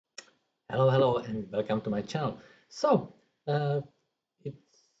Hello, and welcome to my channel. So, it's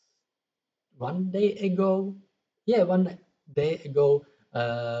one day ago. Yeah, one day ago,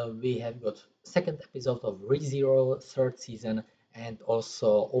 we have got second episode of ReZero third season, and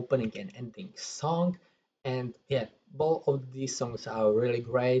also opening and ending song. And yeah, both of these songs are really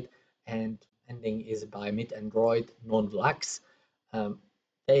great. And ending is by Mid and ROID NOX LUX. Um,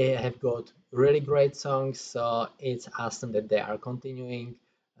 they have got really great songs, so it's awesome that they are continuing.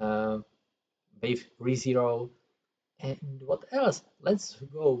 Um, with ReZero. And what else? Let's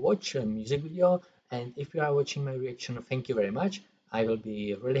go watch a music video. And if you are watching my reaction, thank you very much. I will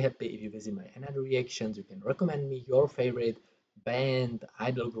be really happy if you visit my another reactions. You can recommend me your favorite band,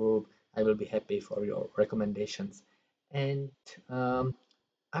 idol group. I will be happy for your recommendations. And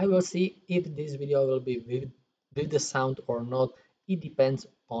I will see if this video will be with the sound or not. It depends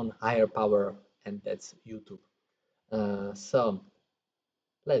on higher power, and that's YouTube. So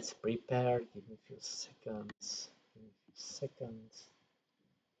let's prepare. Give me a few seconds. Give me a few seconds.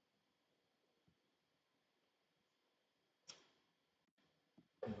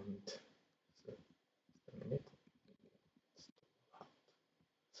 And so, a minute.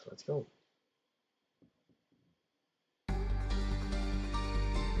 So let's go.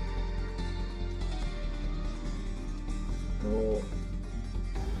 Oh.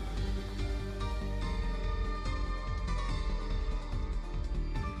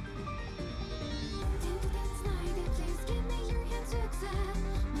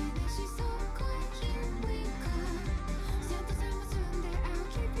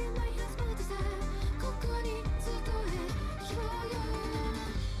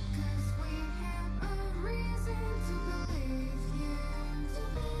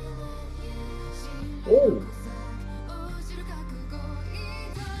 Oh.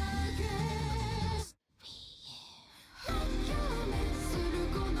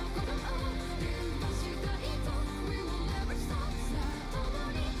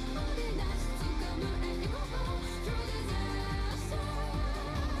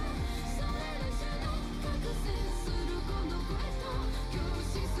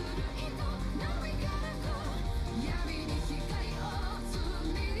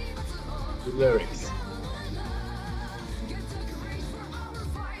 The lyrics.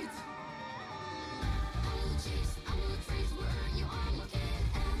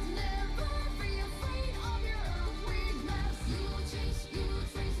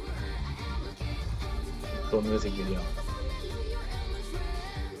 For music video.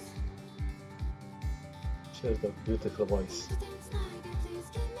 She has got beautiful voice.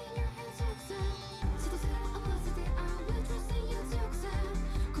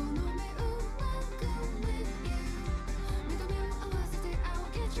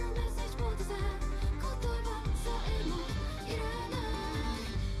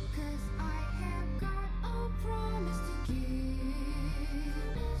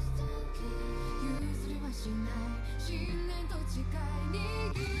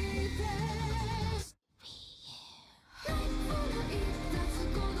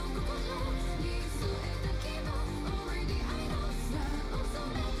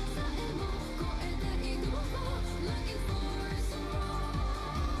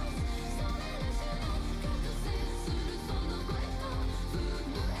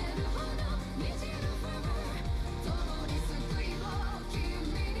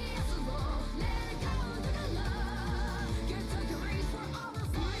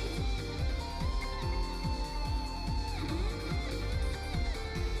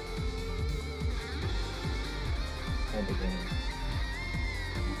 And again.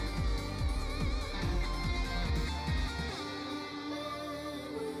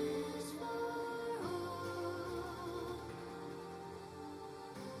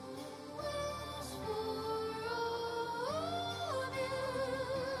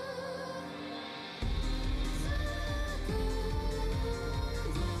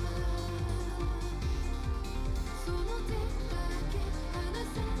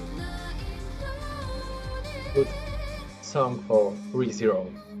 Good song for ReZero.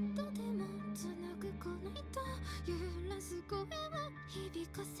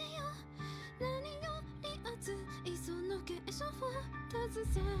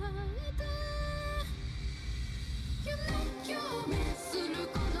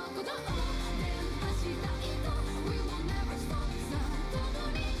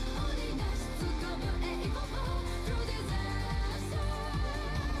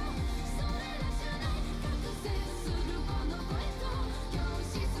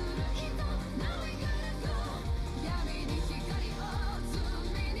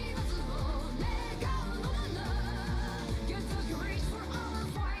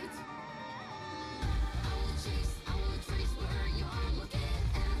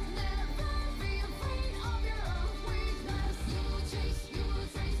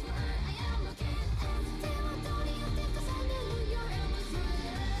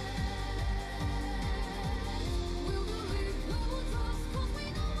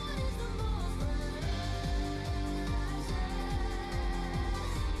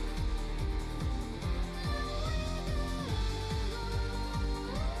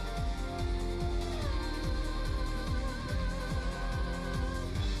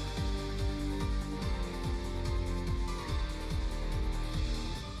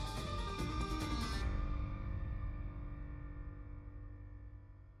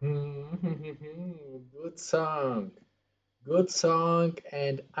 Good song. Good song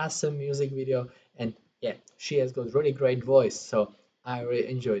and awesome music video. And yeah, she has got really great voice, so I really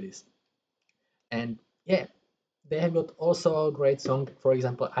enjoy this. And yeah, they have got also a great song. For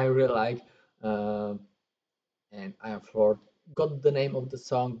example, I really like, uh, and I have forgot the name of the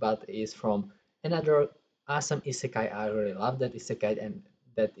song, but it's from another awesome isekai. I really love that isekai, and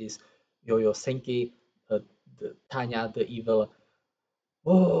that is Yo-Yo Senki, the Tanya the Evil.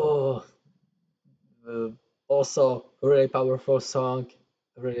 Oh, also a really powerful song,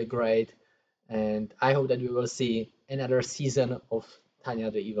 really great. And I hope that we will see another season of Tanya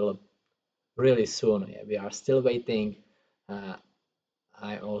the Evil really soon. Yeah, we are still waiting. Uh,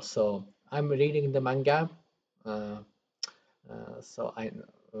 I'm reading the manga, uh, so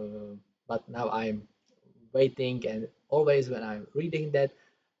but now I'm waiting, and always when I'm reading that,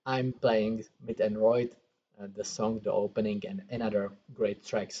 I'm playing Mid and Roid, the song, the opening, and another great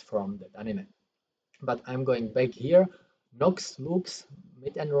tracks from that anime. But I'm going back here. Nox Lux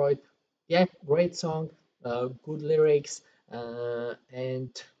Mid and Roid, yeah, great song, good lyrics,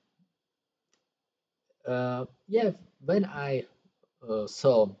 and yeah, when I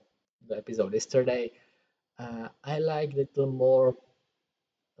saw the episode yesterday, I like little more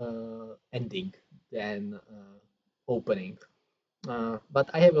ending than opening.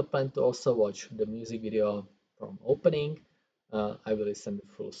 But I have a plan to also watch the music video from opening. I will listen to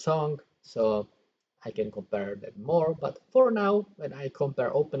full song, so I can compare that more. But for now, when I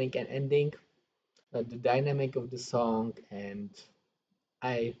compare opening and ending, the dynamic of the song and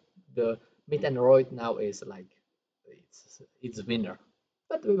I the Meet and Royd now is like it's winner,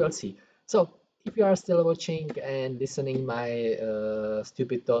 but we will see. So if you are still watching and listening my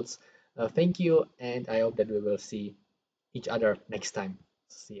stupid thoughts, thank you, and I hope that we will see each other next time.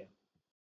 See ya.